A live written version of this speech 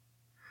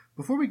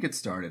Before we get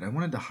started, I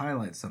wanted to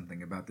highlight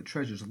something about the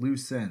treasures Lu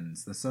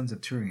sends the Sons of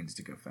Turians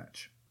to go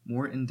fetch.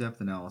 More in-depth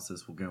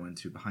analysis will go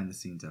into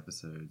behind-the-scenes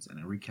episodes and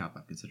a recap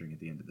I'm considering at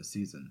the end of the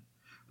season.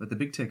 But the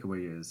big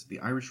takeaway is the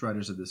Irish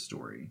writers of this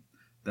story,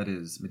 that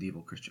is,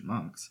 medieval Christian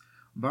monks,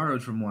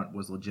 borrowed from what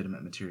was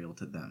legitimate material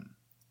to them: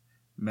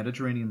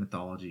 Mediterranean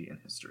mythology and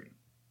history.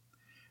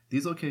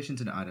 These locations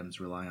and items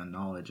rely on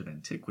knowledge of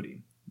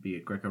antiquity, be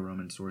it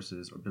Greco-Roman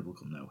sources or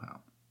biblical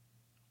know-how.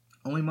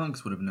 Only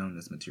monks would have known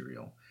this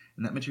material,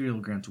 and that material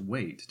grants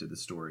weight to the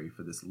story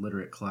for this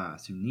literate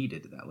class who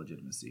needed that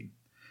legitimacy.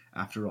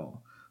 After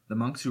all, the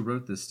monks who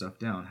wrote this stuff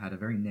down had a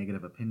very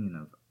negative opinion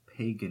of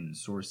pagan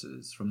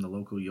sources from the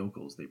local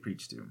yokels they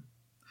preached to.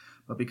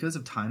 But because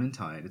of time and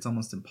tide, it's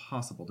almost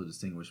impossible to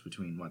distinguish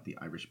between what the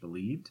Irish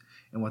believed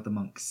and what the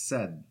monks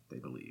said they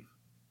believe.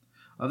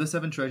 Of the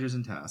 7 treasures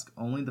in task,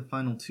 only the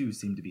final 2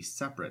 seem to be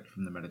separate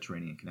from the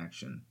Mediterranean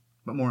connection,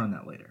 but more on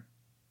that later.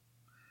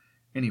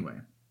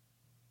 Anyway,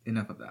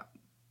 enough of that.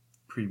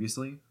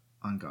 Previously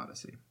on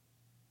Goddessy.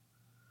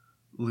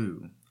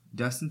 Lu,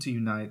 destined to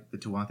unite the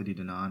Tuatha De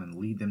Danann and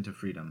lead them to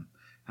freedom,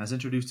 has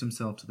introduced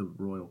himself to the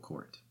royal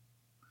court.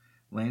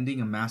 Landing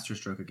a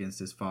masterstroke against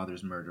his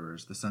father's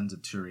murderers, the Sons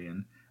of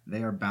Turian,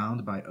 they are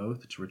bound by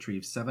oath to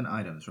retrieve 7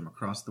 items from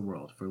across the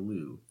world for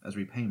Lu as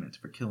repayment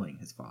for killing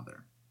his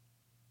father.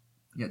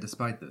 Yet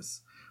despite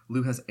this,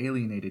 Lu has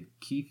alienated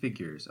key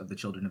figures of the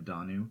children of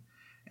Danu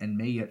and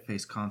may yet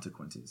face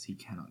consequences he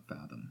cannot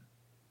fathom.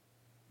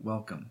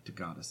 Welcome to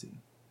Goddessy.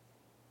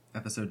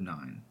 Episode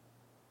 9.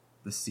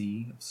 The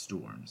Sea of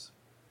Storms.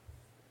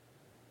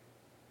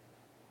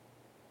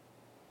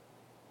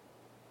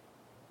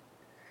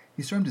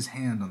 He strummed his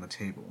hand on the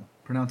table,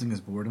 pronouncing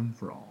his boredom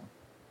for all.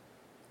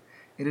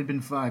 It had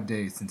been 5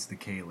 days since the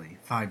Cayley,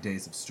 5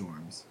 days of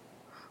storms.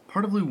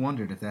 Part of Lu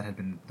wondered if that had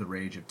been the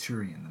rage of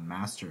Turian, the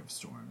master of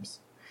storms.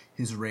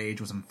 His rage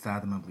was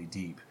unfathomably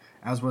deep,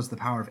 as was the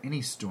power of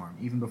any storm,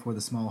 even before the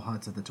small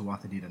huts of the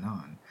Tuatha De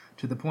Danann,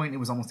 to the point it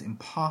was almost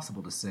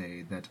impossible to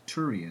say that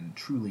Turian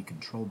truly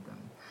controlled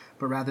them,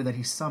 but rather that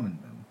he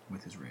summoned them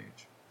with his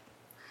rage.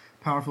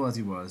 Powerful as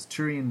he was,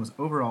 Turian was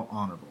overall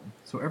honorable,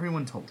 so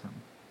everyone told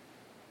him.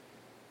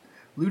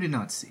 Lu did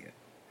not see it.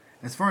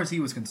 As far as he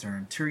was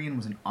concerned, Turian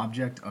was an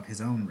object of his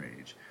own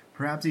rage,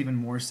 perhaps even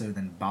more so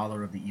than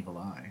Balor of the Evil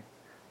Eye.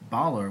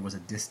 Balor was a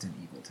distant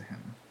evil to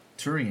him.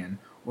 Turian,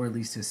 or at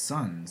least his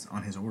sons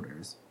on his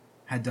orders,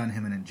 had done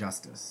him an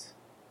injustice.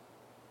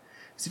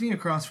 Sitting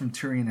across from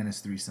Turian and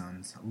his 3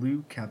 sons,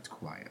 Lu kept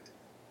quiet.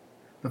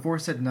 The 4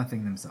 said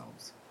nothing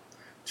themselves.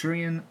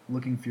 Turian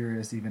looking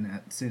furious even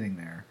at sitting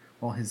there,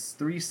 while his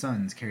 3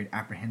 sons carried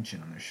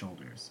apprehension on their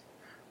shoulders.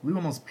 Lu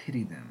almost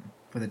pitied them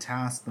for the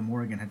task the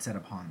Morrigan had set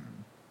upon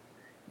them.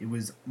 It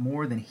was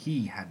more than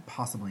he had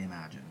possibly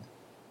imagined.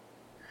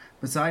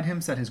 Beside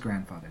him sat his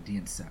grandfather,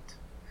 Dian Cecht.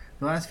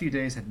 The last few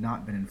days had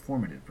not been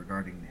informative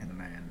regarding the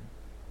man.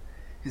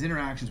 His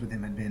interactions with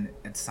him had been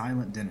at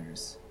silent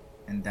dinners,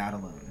 and that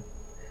alone.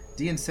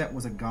 Dian Cecht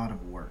was a god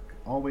of work,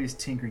 always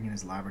tinkering in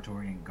his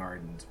laboratory and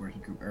gardens, where he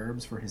grew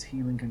herbs for his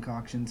healing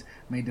concoctions,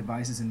 made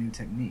devices and new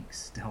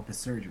techniques to help his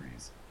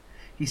surgeries.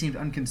 He seemed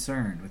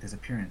unconcerned with his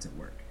appearance at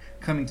work,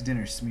 coming to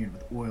dinner smeared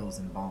with oils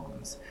and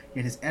balms,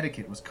 yet his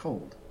etiquette was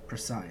cold,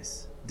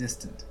 precise,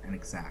 distant, and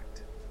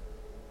exact.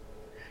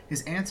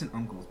 His aunts and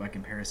uncles, by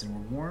comparison,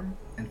 were warm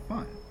and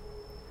fun.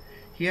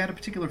 He had a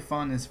particular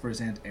fondness for his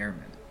aunt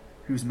Ehrmund,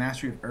 whose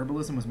mastery of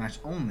herbalism was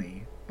matched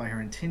only by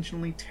her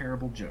intentionally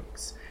terrible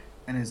jokes,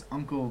 and his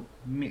uncle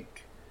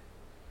Mick.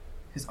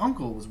 His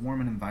uncle was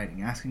warm and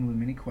inviting, asking Lu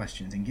many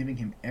questions and giving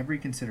him every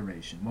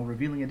consideration, while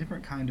revealing a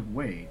different kind of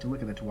way to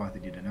look at the Tuatha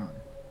De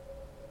Danann.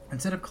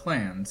 Instead of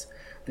clans,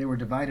 they were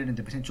divided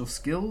into potential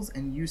skills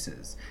and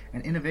uses,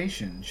 and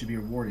innovation should be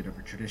rewarded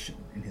over tradition,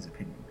 in his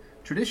opinion.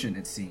 Tradition,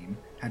 it seemed,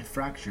 had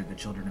fractured the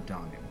children of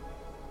Danu.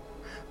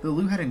 Though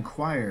Lu had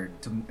inquired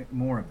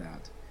more of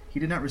that, he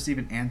did not receive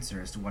an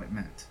answer as to what it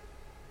meant.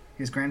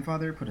 His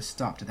grandfather put a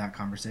stop to that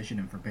conversation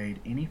and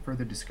forbade any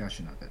further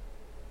discussion of it.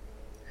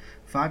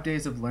 5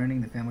 days of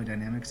learning the family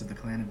dynamics of the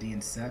clan of Dian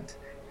Cecht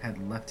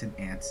had left him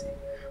antsy,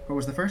 for it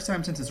was the first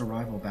time since his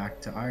arrival back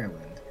to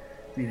Ireland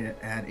that he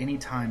had any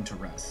time to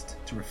rest,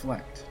 to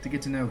reflect, to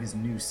get to know his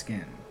new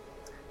skin.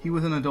 He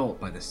was an adult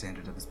by the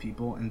standard of his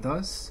people, and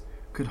thus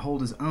could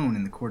hold his own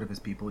in the court of his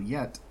people,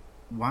 yet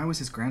why was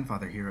his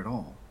grandfather here at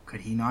all?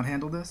 Could he not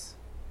handle this?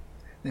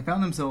 They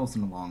found themselves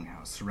in a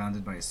longhouse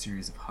surrounded by a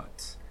series of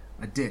huts.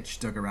 A ditch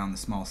dug around the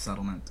small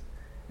settlement,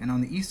 and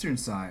on the eastern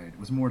side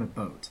was moored a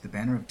boat, the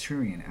banner of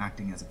Turian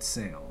acting as its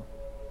sail.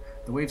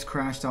 The waves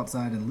crashed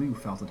outside and Lu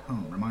felt at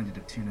home, reminded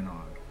of Tir na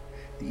Nog.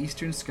 The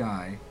eastern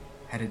sky,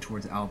 headed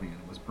towards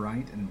Albion, was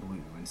bright and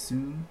blue, and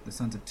soon the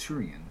Sons of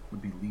Turian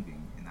would be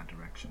leaving in that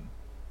direction.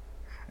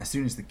 As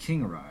soon as the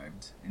king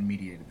arrived, and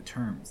mediated the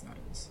terms, that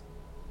is.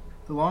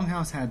 The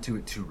longhouse had to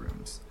it 2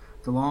 rooms.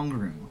 The long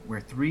room, where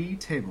 3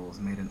 tables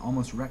made an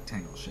almost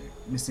rectangle shape,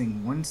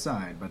 missing one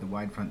side by the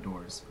wide front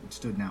doors, which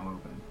stood now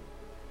open.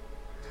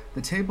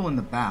 The table in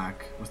the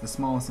back was the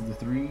smallest of the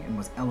 3 and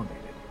was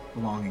elevated,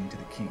 belonging to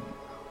the king.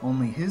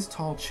 Only his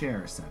tall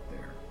chair sat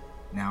there,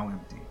 now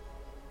empty.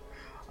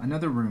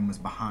 Another room was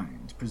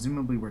behind,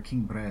 presumably where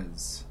King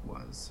Brez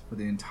was, for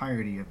the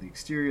entirety of the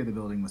exterior of the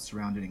building was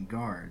surrounded in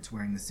guards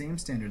wearing the same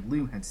standard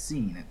Lugh had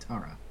seen at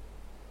Tara.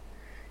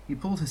 He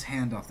pulled his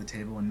hand off the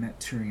table and met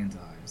Tyrion's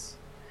eyes.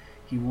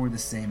 He wore the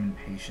same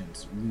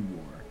impatience Lugh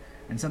wore,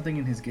 and something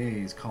in his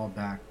gaze called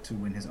back to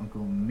when his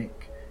uncle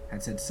Mick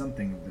had said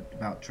something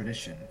about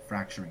tradition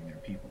fracturing their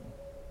people.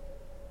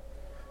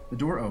 The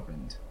door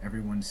opened.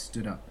 Everyone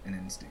stood up in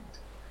instinct.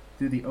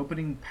 Through the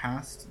opening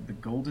passed the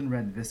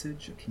golden-red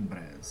visage of King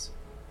Brez.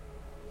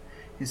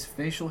 His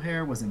facial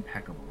hair was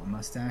impeccable, a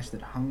mustache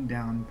that hung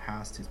down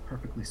past his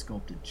perfectly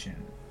sculpted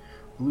chin.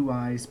 Blue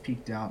eyes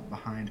peeked out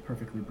behind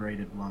perfectly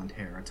braided blonde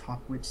hair,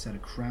 atop which sat a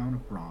crown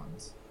of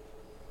bronze.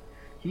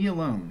 He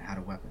alone had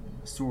a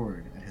weapon, a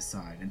sword at his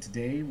side, and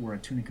today wore a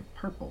tunic of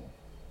purple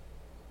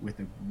with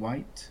a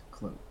white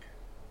cloak.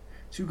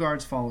 2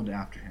 guards followed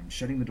after him,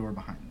 shutting the door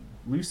behind them.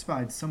 Lugh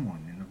spied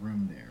someone in the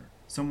room there,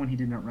 someone he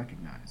did not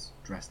recognize,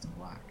 dressed in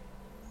black.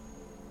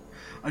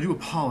 I do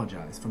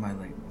apologize for my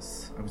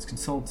lateness. I was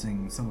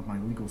consulting some of my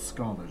legal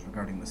scholars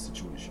regarding this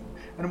situation,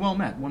 and well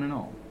met, one and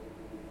all.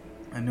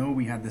 I know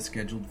we had this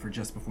scheduled for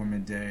just before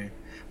midday,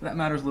 but that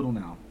matters little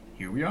now.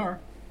 Here we are.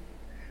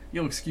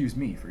 You'll excuse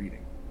me for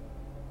eating.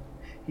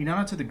 He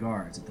nodded to the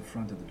guards at the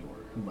front of the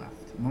door, who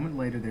left. A moment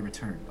later they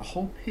returned, a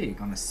whole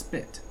pig on a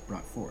spit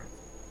brought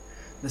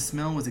forth. The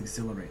smell was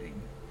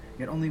exhilarating,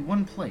 yet only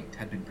 1 plate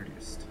had been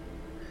produced.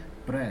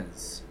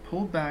 Brez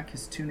pulled back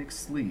his tunic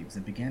sleeves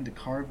and began to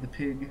carve the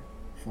pig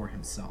for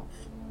himself.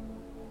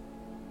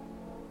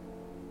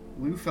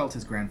 Lugh felt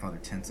his grandfather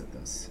tense at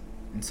this,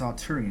 and saw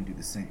Tyrion do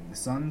the same. The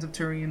sons of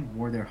Tyrion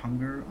wore their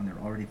hunger on their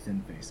already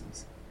thin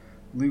faces.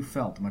 Lugh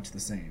felt much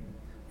the same,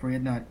 for he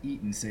had not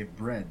eaten save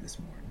bread this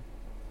morning.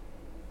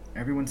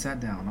 Everyone sat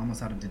down,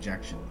 almost out of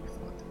dejection, Lugh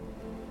thought.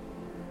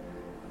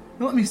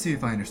 Now let me see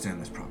if I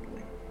understand this properly.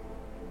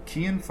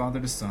 Kian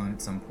fathered a son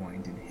at some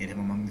point and hid him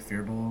among the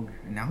Firbolg,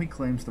 and now he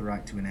claims the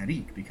right to an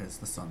Erik because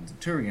the sons of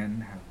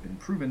Tyrion have been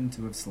proven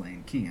to have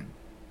slain Kian.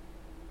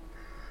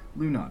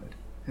 Lugh nodded.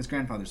 His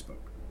grandfather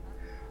spoke.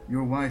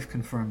 Your wife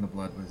confirmed the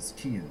blood was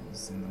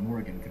Kian's, and the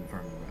Morrigan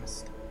confirmed the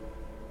rest.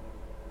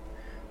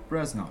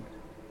 Brez nodded.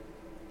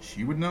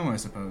 She would know, I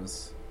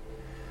suppose.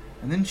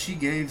 And then she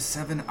gave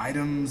 7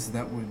 items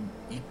that would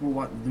equal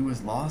what Lugh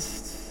has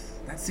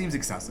lost? That seems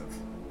excessive.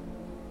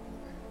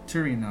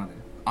 Tyrion nodded.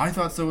 I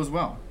thought so as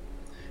well.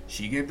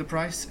 She gave the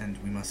price,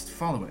 and we must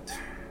follow it.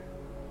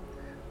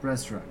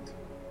 Brez shrugged.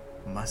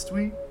 Must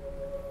we?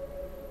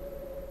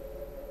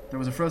 There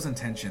was a frozen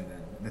tension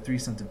then, the 3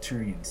 sons of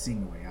Tyrion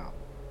seeing a way out.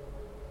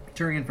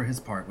 Tyrion, for his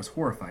part, was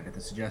horrified at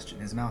the suggestion,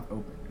 his mouth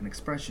open, an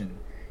expression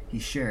he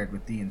shared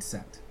with Theon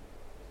Set.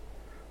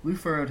 Lugh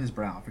furrowed his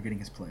brow, forgetting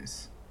his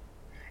place.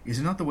 Is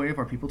it not the way of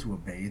our people to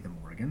obey the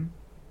Morrigan?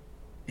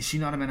 Is she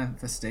not a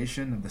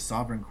manifestation of the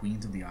sovereign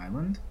queens of the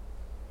island?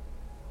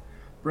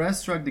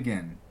 Brez shrugged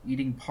again,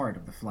 eating part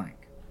of the flank.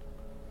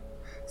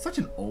 Such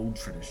an old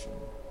tradition.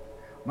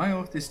 My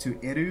oath is to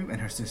Eru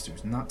and her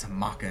sisters, not to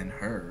Maka and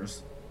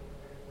hers.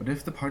 But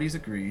if the parties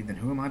agree, then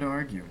who am I to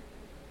argue?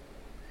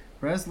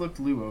 Brez looked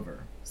Lugh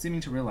over,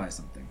 seeming to realize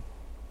something.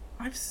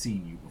 I've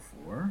seen you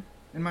before,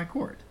 in my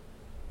court.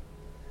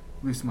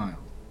 Lugh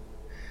smiled.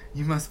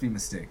 You must be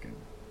mistaken.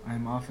 I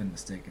am often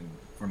mistaken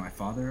for my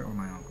father or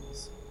my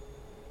uncles.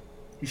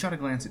 He shot a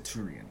glance at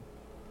Tyrion.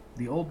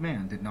 The old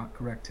man did not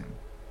correct him.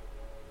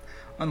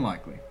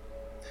 Unlikely.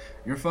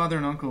 Your father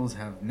and uncles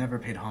have never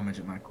paid homage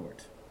at my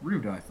court.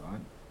 Rude, I thought,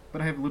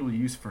 but I have little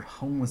use for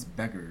homeless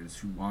beggars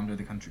who wander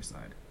the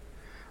countryside.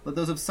 Let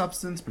those of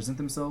substance present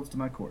themselves to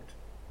my court.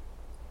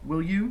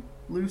 Will you,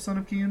 Lugh, son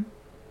of Kian?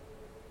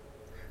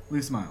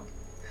 Lugh smiled.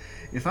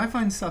 If I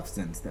find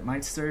substance that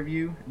might serve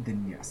you,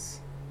 then yes.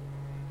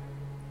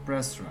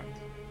 Brez shrugged.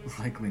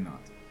 Likely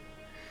not.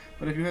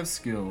 But if you have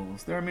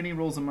skills, there are many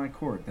roles in my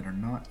court that are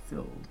not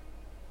filled.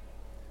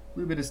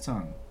 Lugh bit his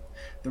tongue.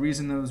 The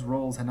reason those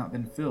roles had not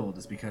been filled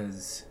is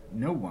because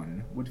no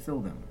one would fill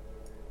them.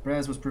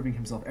 Brez was proving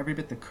himself every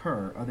bit the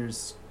cur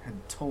others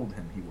had told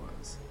him he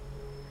was.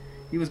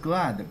 He was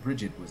glad that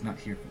Bridget was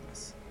not here for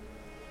this.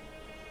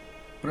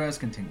 Brez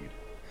continued.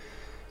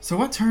 So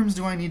what terms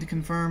do I need to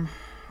confirm?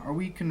 Are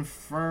we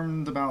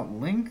confirmed about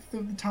length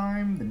of the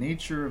time, the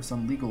nature of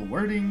some legal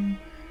wording?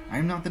 I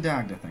am not the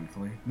Dagda,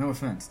 thankfully. No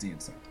offense, Theon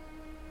said.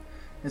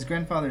 His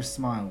grandfather's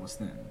smile was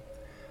thin.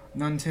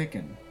 None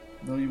taken,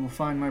 though you will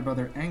find my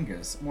brother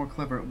Angus more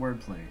clever at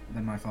wordplay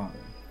than my father.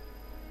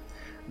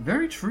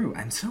 Very true,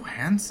 and so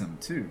handsome,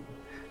 too.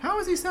 How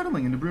is he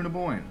settling into Bruna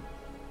Boyne?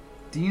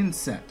 Theon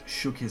Set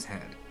shook his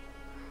head.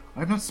 I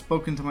have not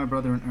spoken to my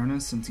brother in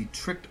earnest since he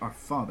tricked our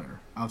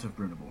father out of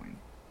Bruna Boyne.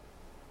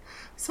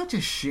 Such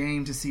a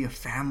shame to see a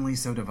family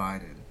so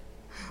divided.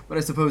 But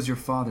I suppose your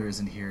father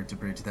isn't here to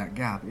bridge that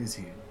gap, is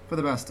he? For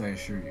the best, I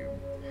assure you.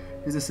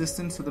 His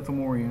assistance to the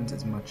Fomorians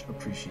is much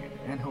appreciated,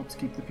 and helps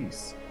keep the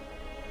peace.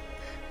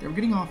 They were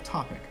getting off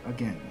topic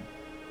again.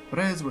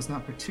 Brez was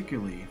not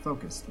particularly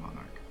focused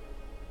monarch.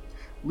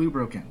 Lugh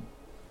broke in.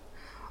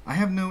 I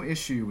have no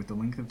issue with the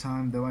length of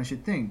time, though I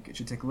should think it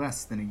should take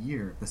less than a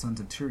year if the sons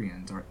of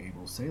Tyrion are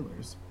able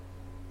sailors.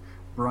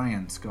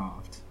 Brian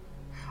scoffed.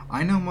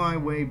 I know my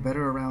way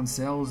better around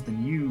cells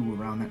than you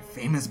around that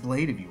famous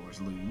blade of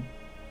yours, Lou.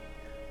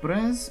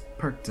 Brez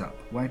perked up,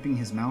 wiping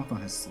his mouth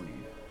on his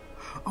sleeve.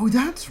 Oh,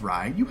 that's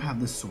right, you have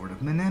the sword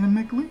of Manana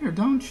McLear,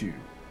 don't you?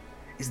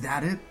 Is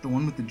that it, the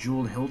one with the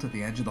jeweled hilt at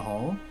the edge of the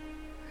hall?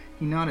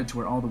 He nodded to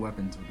where all the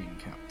weapons were being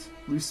kept.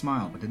 Lou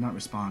smiled but did not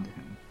respond to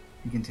him.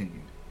 He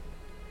continued.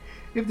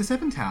 If the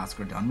 7 tasks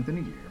are done within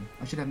a year,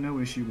 I should have no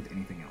issue with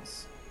anything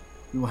else.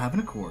 We will have an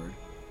accord.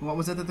 What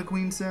was it that the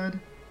Queen said?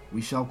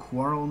 We shall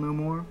quarrel no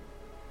more?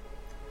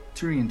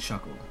 Tyrion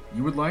chuckled.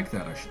 You would like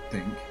that, I should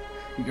think.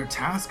 But your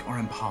tasks are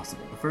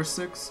impossible. The first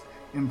 6,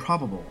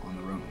 improbable on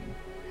their own.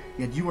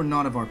 Yet you are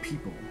not of our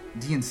people.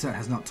 Dian Set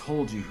has not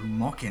told you who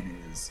Mokin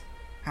is.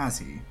 Has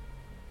he?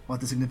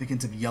 What the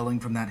significance of yelling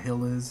from that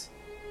hill is?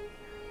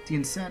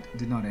 Dian Set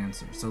did not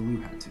answer, so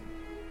Lou had to.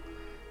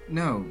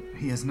 No,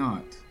 he has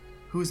not.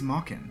 Who is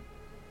Mokin?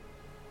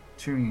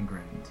 Tyrion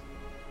grinned.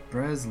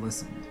 Brez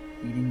listened,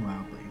 eating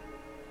loudly.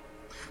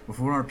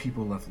 Before our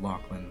people left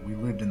Lochlann, we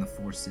lived in the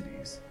 4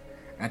 cities.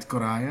 At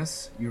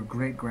Goraias, your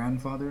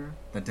great-grandfather,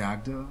 the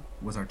Dagda,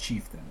 was our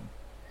chief then.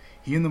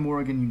 He and the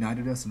Morrigan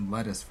united us and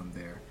led us from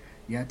there,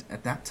 yet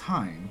at that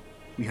time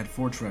we had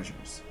 4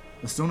 treasures.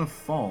 The Stone of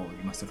Fall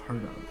you must have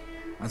heard of,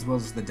 as well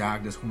as the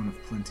Dagda's Horn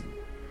of Plenty.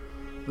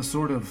 The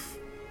Sword of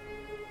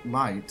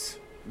Light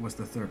was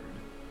the 3rd.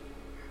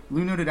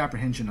 Lou noted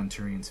apprehension on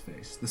Tyrion's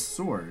face. The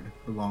sword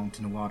belonged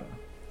to Nawada.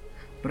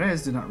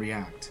 Brez did not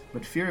react,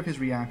 but fear of his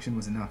reaction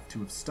was enough to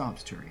have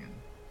stopped Tyrion.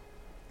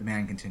 The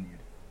man continued.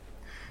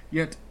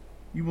 Yet,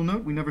 you will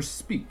note we never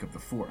speak of the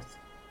 4th,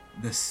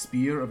 the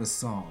Spear of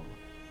Asal.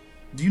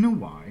 Do you know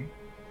why?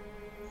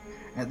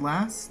 At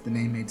last, the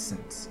name made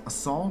sense.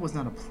 Asal was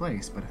not a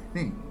place, but a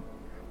thing.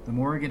 The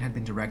Morrigan had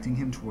been directing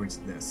him towards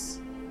this.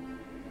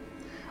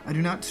 I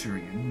do not,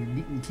 Tyrion. You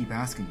needn't keep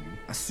asking me.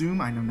 Assume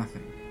I know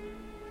nothing.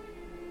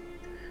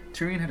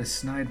 Tyrion had a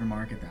snide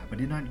remark at that, but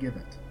did not give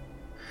it.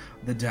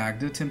 The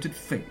Dagda tempted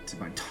fate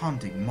by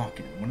taunting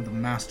Mokin, one of the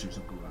masters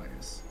of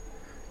Goraias.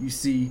 You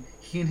see,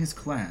 he and his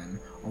clan,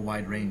 a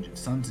wide range of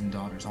sons and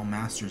daughters, all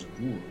masters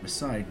of war,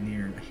 reside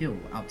near a hill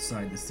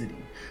outside the city.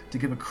 To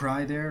give a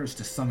cry there is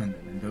to summon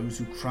them, and those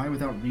who cry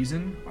without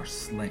reason are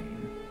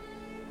slain.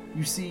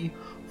 You see,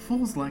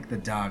 fools like the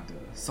Dagda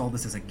saw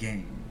this as a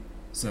game,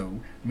 so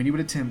many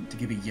would attempt to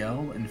give a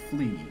yell and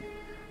flee.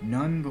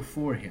 None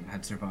before him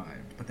had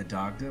survived, but the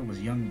Dagda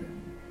was young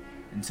then,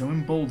 and so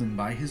emboldened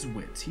by his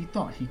wits, he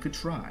thought he could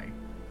try.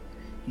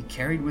 He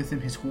carried with him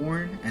his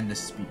horn and the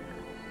spear,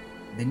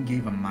 then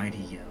gave a mighty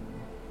yell.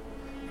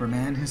 For a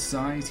man his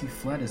size, he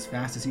fled as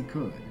fast as he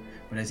could,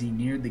 but as he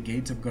neared the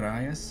gates of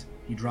Goraias,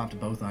 he dropped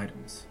both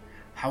items.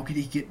 How could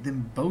he get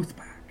them both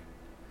back?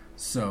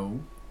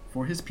 So,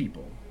 for his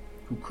people,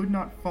 who could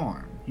not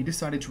farm, he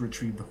decided to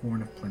retrieve the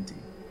Horn of Plenty.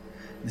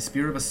 The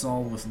Spear of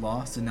Asal was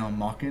lost, and now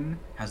Mokin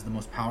has the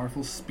most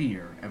powerful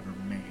spear ever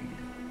made.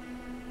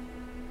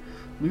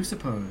 Lou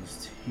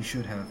supposed he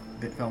should have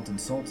felt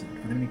insulted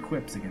for the many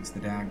quips against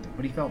the Dagda,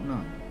 but he felt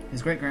none.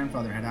 His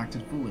great-grandfather had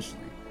acted foolishly,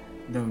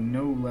 though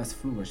no less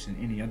foolish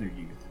than any other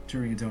youth,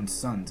 Tyrion's own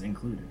sons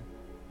included.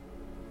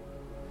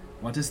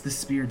 What does this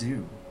spear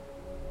do?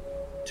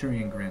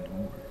 Tyrion grinned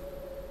more.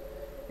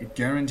 It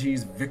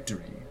guarantees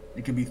victory.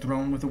 It can be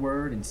thrown with a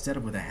word instead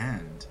of with a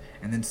hand,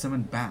 and then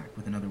summoned back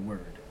with another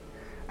word.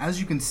 As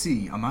you can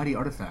see, a mighty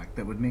artifact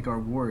that would make our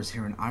wars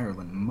here in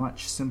Ireland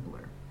much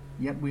simpler.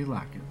 Yet we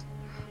lack it.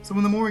 So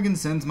when the Morrigan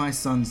sends my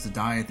sons to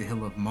die at the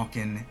hill of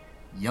Mokin,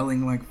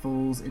 yelling like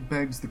fools, it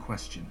begs the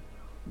question,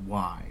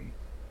 why?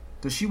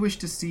 Does she wish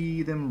to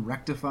see them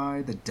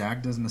rectify the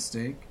Dagda's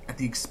mistake at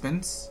the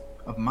expense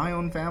of my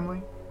own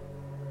family?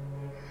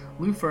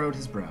 Lou furrowed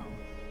his brow.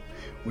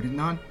 Would it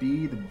not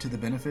be to the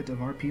benefit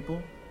of our people?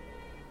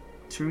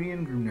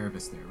 Tyrion grew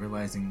nervous there,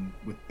 realizing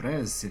with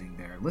Brez sitting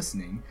there,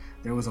 listening,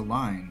 there was a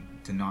line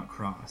to not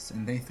cross,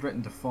 and they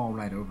threatened to fall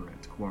right over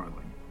it,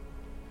 quarreling.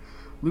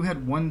 Lou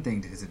had one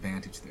thing to his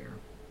advantage there.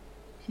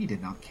 He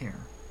did not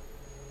care.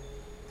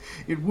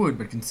 It would,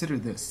 but consider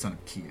this, son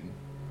of Kian.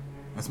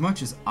 As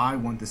much as I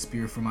want the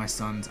spear for my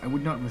sons, I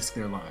would not risk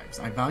their lives.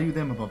 I value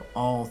them above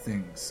all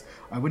things.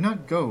 I would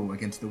not go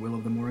against the will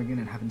of the Morrigan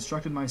and have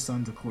instructed my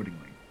sons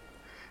accordingly.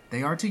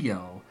 They are to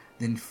yell,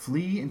 then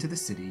flee into the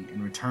city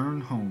and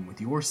return home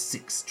with your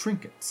 6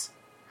 trinkets.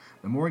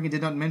 The Morrigan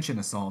did not mention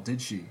Asal,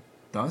 did she?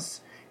 Thus,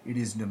 it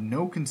is of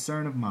no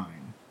concern of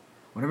mine.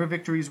 Whatever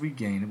victories we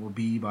gain, it will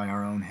be by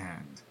our own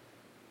hand.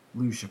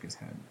 Lou shook his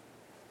head.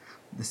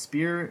 The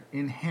spear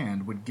in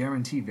hand would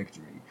guarantee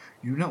victory.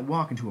 You do not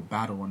walk into a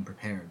battle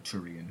unprepared,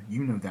 Tyrion.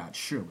 You know that,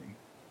 surely.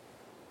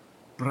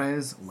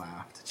 Brez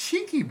laughed.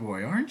 Cheeky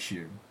boy, aren't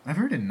you? I've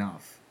heard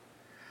enough.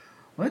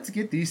 Let's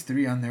get these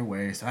 3 on their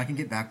way so I can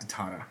get back to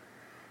Tara.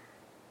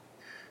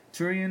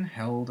 Tyrion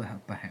held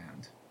up a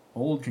hand.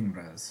 Old King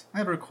Brez, I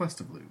have a request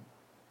of Lou.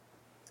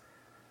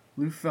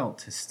 Lou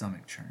felt his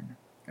stomach churn.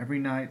 Every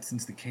night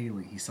since the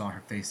Kaylee, he saw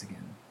her face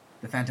again,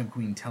 the Phantom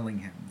Queen telling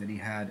him that he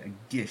had a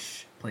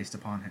gish placed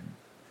upon him.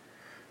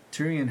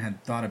 Tyrion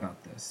had thought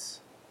about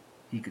this.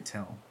 He could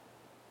tell.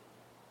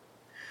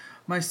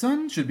 My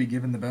son should be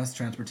given the best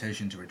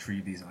transportation to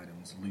retrieve these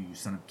items. Lu,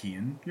 son of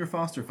Kian, your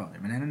foster father,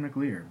 Manannan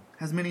MacLear,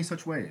 has many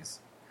such ways.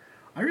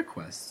 I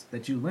request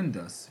that you lend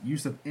us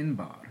use of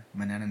Inbar,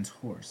 Manannan's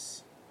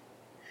horse.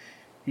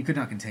 He could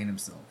not contain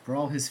himself. For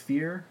all his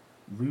fear,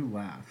 Lu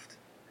laughed.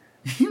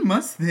 You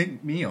must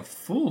think me a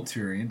fool,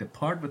 Turian, to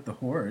part with the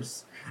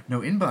horse. No,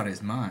 Inbar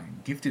is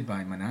mine, gifted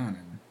by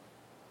Manannan.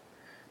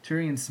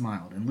 Turian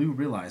smiled, and Lu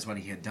realized what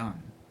he had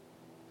done.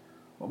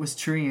 What was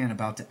Turian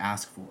about to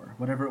ask for?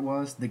 Whatever it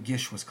was, the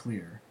gish was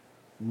clear.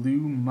 Lu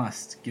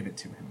must give it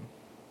to him.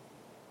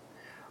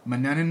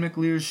 Manannan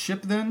MacLear's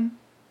ship, then?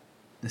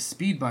 The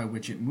speed by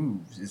which it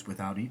moves is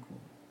without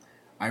equal.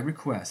 I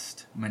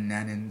request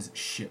Manannan's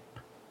ship.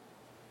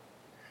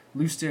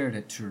 Lu stared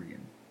at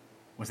Turian.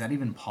 Was that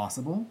even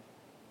possible?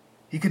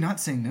 He could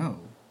not say no,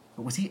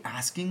 but was he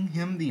asking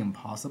him the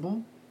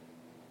impossible?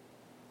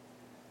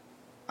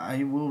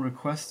 I will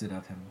request it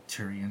of him,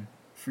 Turian,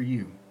 for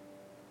you.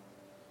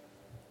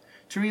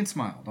 Turian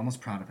smiled, almost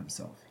proud of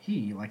himself.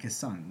 He, like his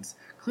sons,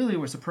 clearly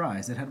were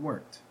surprised it had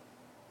worked.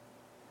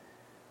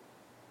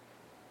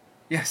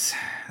 Yes,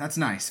 that's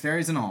nice,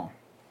 fairies and all.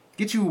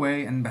 Get you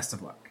away, and best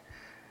of luck.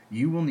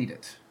 You will need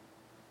it.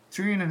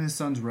 Turian and his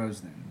sons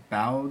rose then,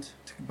 bowed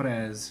to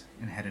Brez,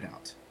 and headed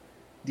out.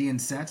 Dee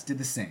and Set did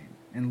the same,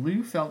 and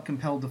Lu felt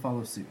compelled to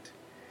follow suit.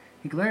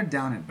 He glared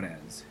down at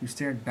Brez, who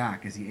stared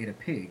back as he ate a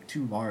pig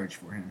too large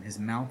for him, his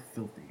mouth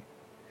filthy.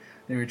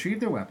 They retrieved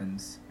their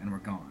weapons, and were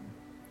gone.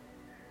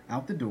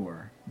 Out the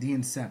door, Dee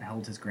and Set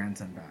held his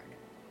grandson back.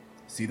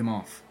 See them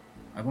off.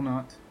 I will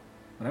not,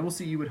 but I will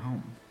see you at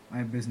home. I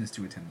have business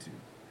to attend to.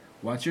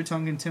 Watch your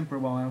tongue and temper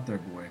while out there,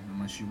 boy,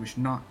 unless you wish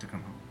not to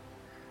come home.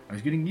 I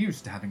was getting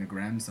used to having a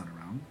grandson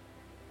around.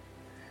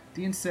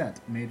 Dee and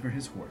Set made for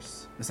his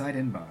horse, beside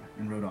Inbar,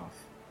 and rode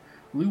off.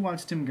 Lu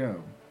watched him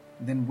go,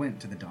 then went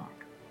to the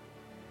dock.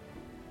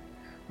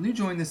 Lu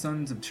joined the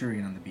sons of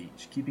Turian on the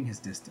beach, keeping his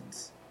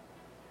distance.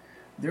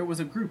 There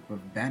was a group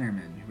of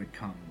bannermen who had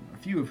come, a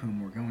few of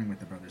whom were going with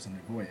the brothers on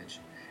their voyage,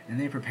 and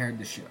they prepared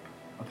the ship.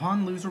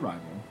 Upon Lu's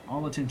arrival,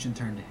 all attention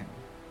turned to him.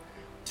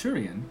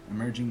 Turian,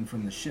 emerging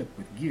from the ship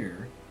with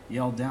gear,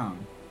 yelled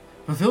down,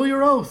 Fulfill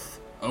your oath,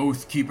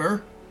 Oath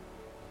Keeper!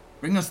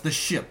 Bring us the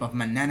ship of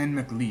Manannan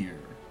MacLear.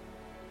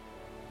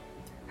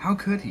 How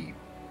could he?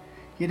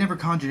 He had never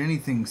conjured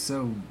anything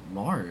so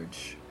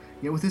large.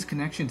 Yet with his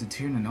connection to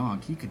Tir na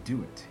Nog, he could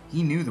do it.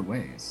 He knew the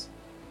ways.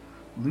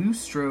 Lu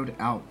strode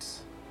out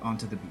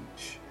onto the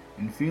beach,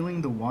 and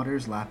feeling the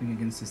waters lapping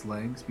against his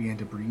legs, began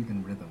to breathe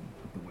in rhythm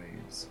with the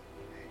waves.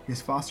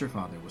 His foster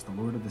father was the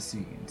Lord of the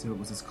Sea, and so it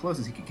was as close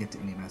as he could get to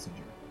any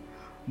messenger.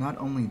 Not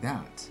only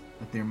that,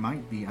 but there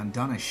might be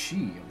Andana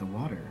Shi of the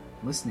water,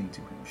 listening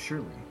to him,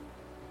 surely.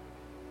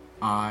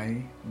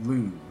 I,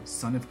 Lu,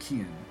 son of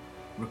Kian,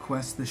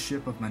 request the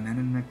ship of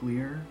Manannan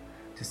MacLear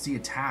to see a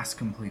task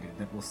completed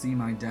that will see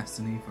my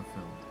destiny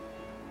fulfilled.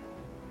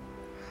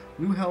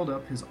 Lu held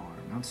up his arm,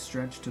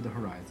 outstretched to the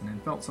horizon,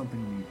 and felt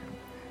something leave him,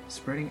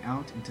 spreading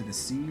out into the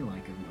sea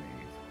like a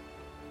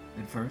wave.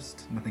 At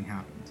first, nothing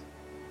happened.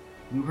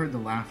 Lu heard the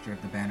laughter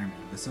of the bannermen,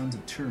 the sons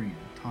of Turian,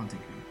 taunting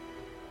him.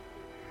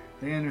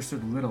 They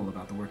understood little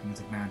about the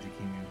workings of magic,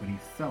 he knew, but he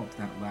felt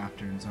that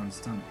laughter in his own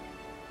stomach,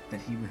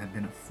 that he would have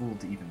been a fool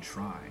to even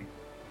try.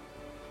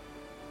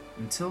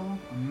 Until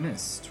a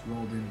mist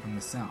rolled in from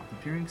the south,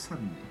 appearing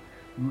suddenly,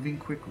 moving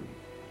quickly.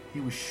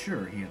 He was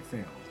sure he had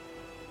failed.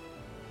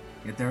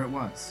 Yet there it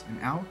was, and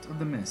out of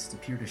the mist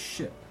appeared a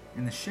ship,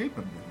 in the shape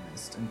of the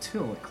mist,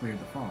 until it cleared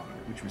the fog,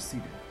 which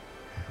receded.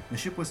 The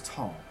ship was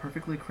tall,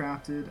 perfectly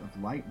crafted of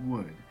light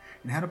wood,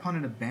 and had upon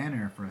it a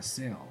banner for a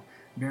sail,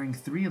 bearing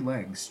 3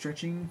 legs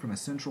stretching from a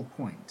central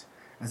point,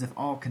 as if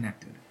all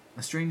connected.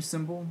 A strange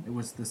symbol, it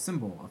was the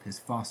symbol of his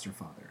foster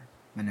father,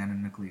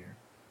 Manannan MacLear.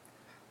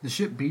 The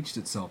ship beached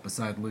itself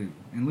beside Lu,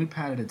 and Lu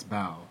patted its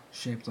bow,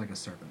 shaped like a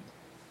serpent.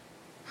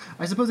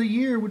 I suppose a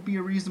year would be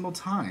a reasonable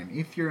time,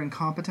 if you're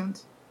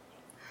incompetent.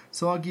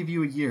 So I'll give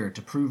you a year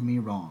to prove me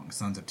wrong,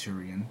 sons of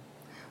Turian.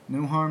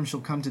 No harm shall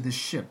come to this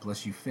ship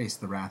lest you face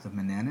the wrath of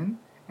Manannan,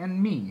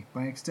 and me,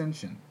 by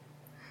extension.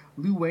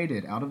 Lu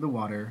waded out of the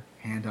water,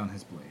 hand on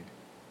his blade.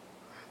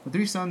 The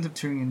 3 sons of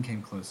Turian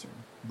came closer.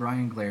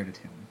 Brian glared at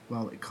him,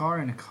 while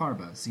Ikar and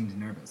Ikarba seemed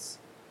nervous.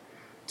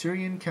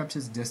 Turian kept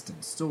his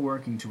distance, still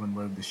working to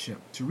unload the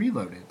ship, to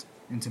reload it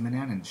into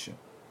Manannan's ship.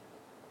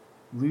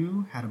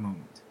 Lu had a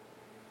moment.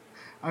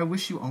 I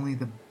wish you only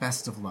the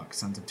best of luck,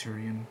 sons of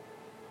Turian.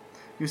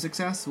 Your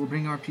success will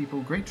bring our people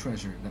great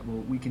treasure that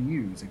we can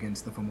use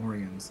against the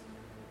Fomorians.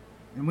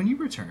 And when you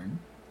return,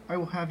 I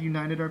will have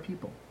united our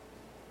people.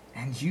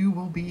 And you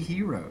will be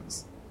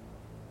heroes.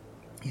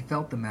 He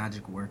felt the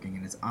magic working,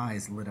 and his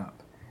eyes lit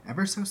up,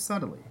 ever so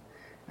subtly,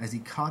 as he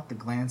caught the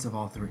glance of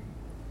all 3.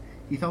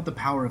 He felt the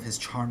power of his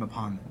charm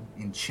upon them,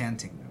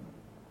 enchanting them.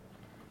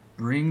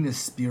 Bring the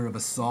spear of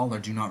Asal or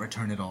do not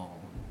return at all.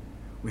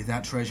 With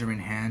that treasure in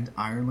hand,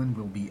 Ireland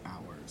will be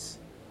ours.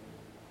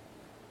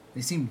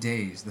 They seemed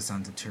dazed, the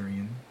sons of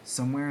Turian.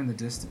 Somewhere in the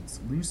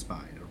distance, Lu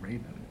spied a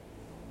raven.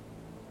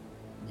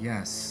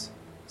 Yes,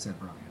 said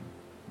Brian.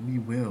 We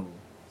will,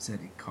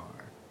 said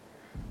Ikar.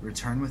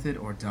 Return with it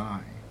or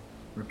die,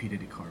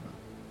 repeated Ikarba.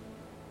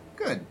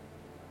 Good,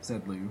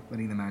 said Lugh,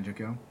 letting the magic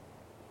go.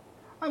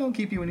 I won't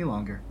keep you any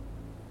longer.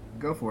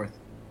 Go forth.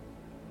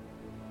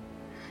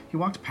 He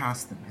walked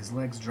past them, his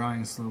legs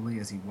drying slowly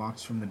as he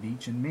walked from the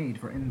beach and made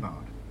for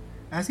Inbod.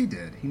 As he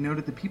did, he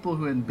noted the people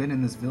who had been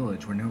in this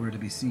village were nowhere to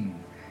be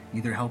seen,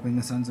 neither helping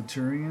the sons of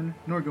Turian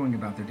nor going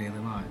about their daily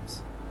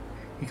lives.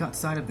 He caught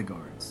sight of the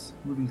guards,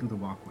 moving through the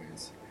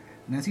walkways,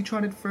 and as he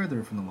trotted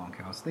further from the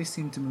longhouse, they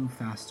seemed to move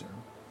faster.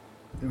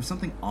 There was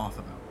something off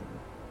about them.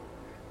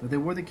 Though they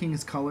wore the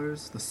king's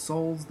colors, the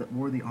souls that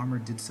wore the armor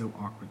did so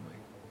awkwardly,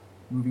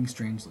 moving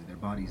strangely, their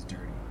bodies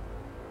dirty.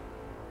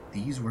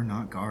 These were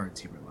not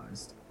guards, he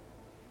realized.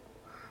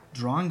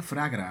 Drawing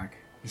Fragarak,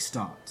 he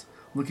stopped,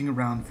 looking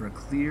around for a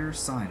clear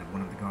sign of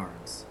one of the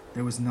guards.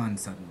 There was none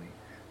suddenly,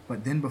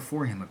 but then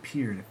before him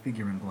appeared a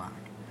figure in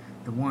black,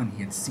 the one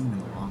he had seen in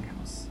the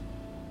longhouse.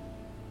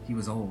 He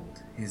was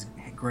old, his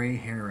gray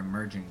hair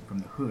emerging from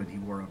the hood he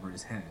wore over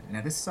his head, and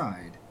at his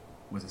side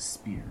was a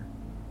spear.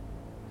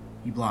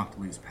 He blocked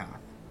Lugh's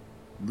path.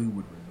 Lugh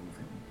would remove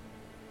him.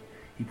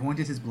 He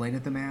pointed his blade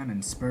at the man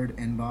and spurred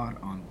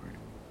Inbod onward.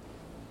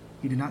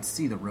 He did not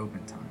see the rope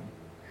in time.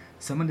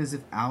 Summoned as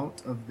if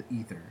out of the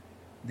ether,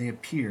 they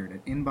appeared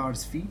at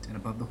Inbod's feet and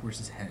above the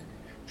horse's head,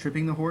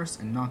 tripping the horse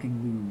and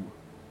knocking Lugh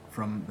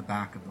from the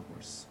back of the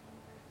horse,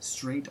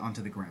 straight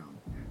onto the ground.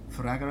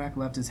 Fragarak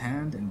left his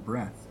hand and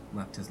breath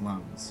left his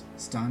lungs.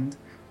 Stunned,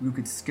 Lugh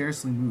could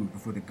scarcely move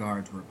before the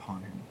guards were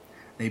upon him.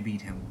 They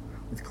beat him,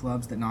 with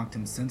clubs that knocked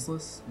him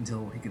senseless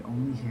until he could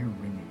only hear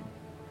ringing.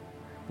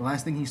 The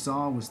last thing he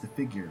saw was the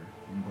figure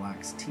in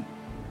black's teeth,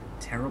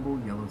 terrible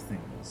yellow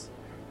things,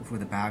 before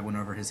the bag went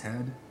over his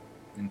head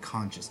and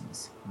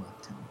consciousness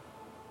left him.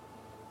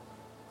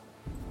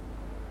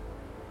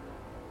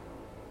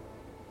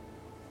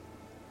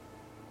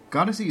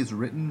 Goddessy is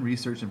written,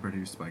 researched, and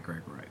produced by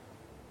Greg Wright.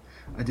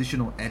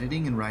 Additional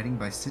editing and writing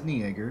by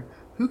Sidney Yeager,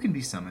 who can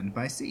be summoned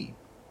by C.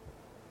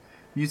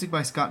 Music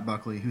by Scott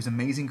Buckley, whose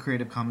amazing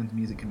Creative Commons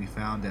music can be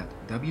found at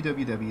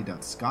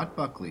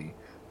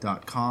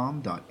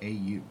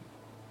www.scottbuckley.com.au.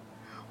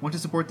 Want to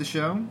support the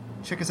show?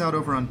 Check us out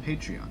over on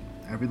Patreon.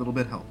 Every little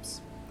bit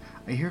helps.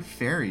 I hear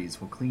fairies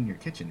will clean your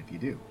kitchen if you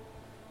do.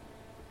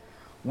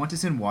 Want to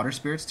send water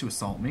spirits to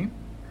assault me?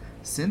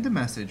 Send a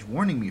message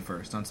warning me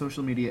first on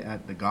social media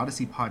at the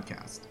Goddessy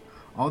Podcast.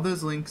 All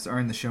those links are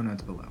in the show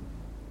notes below.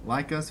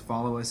 Like us,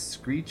 follow us,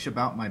 screech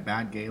about my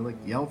bad Gaelic,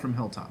 yell from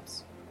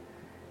hilltops.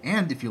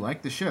 And if you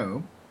like the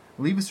show,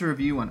 leave us a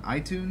review on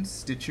iTunes,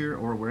 Stitcher,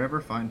 or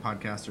wherever fine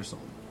podcasts are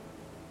sold.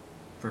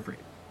 For free.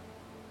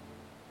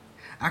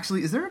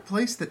 Actually, is there a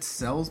place that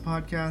sells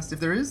podcasts? If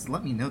there is,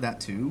 let me know that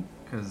too,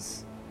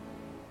 because...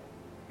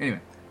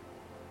 Anyway,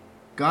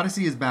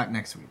 Goddessy is back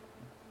next week.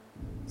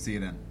 See you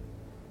then.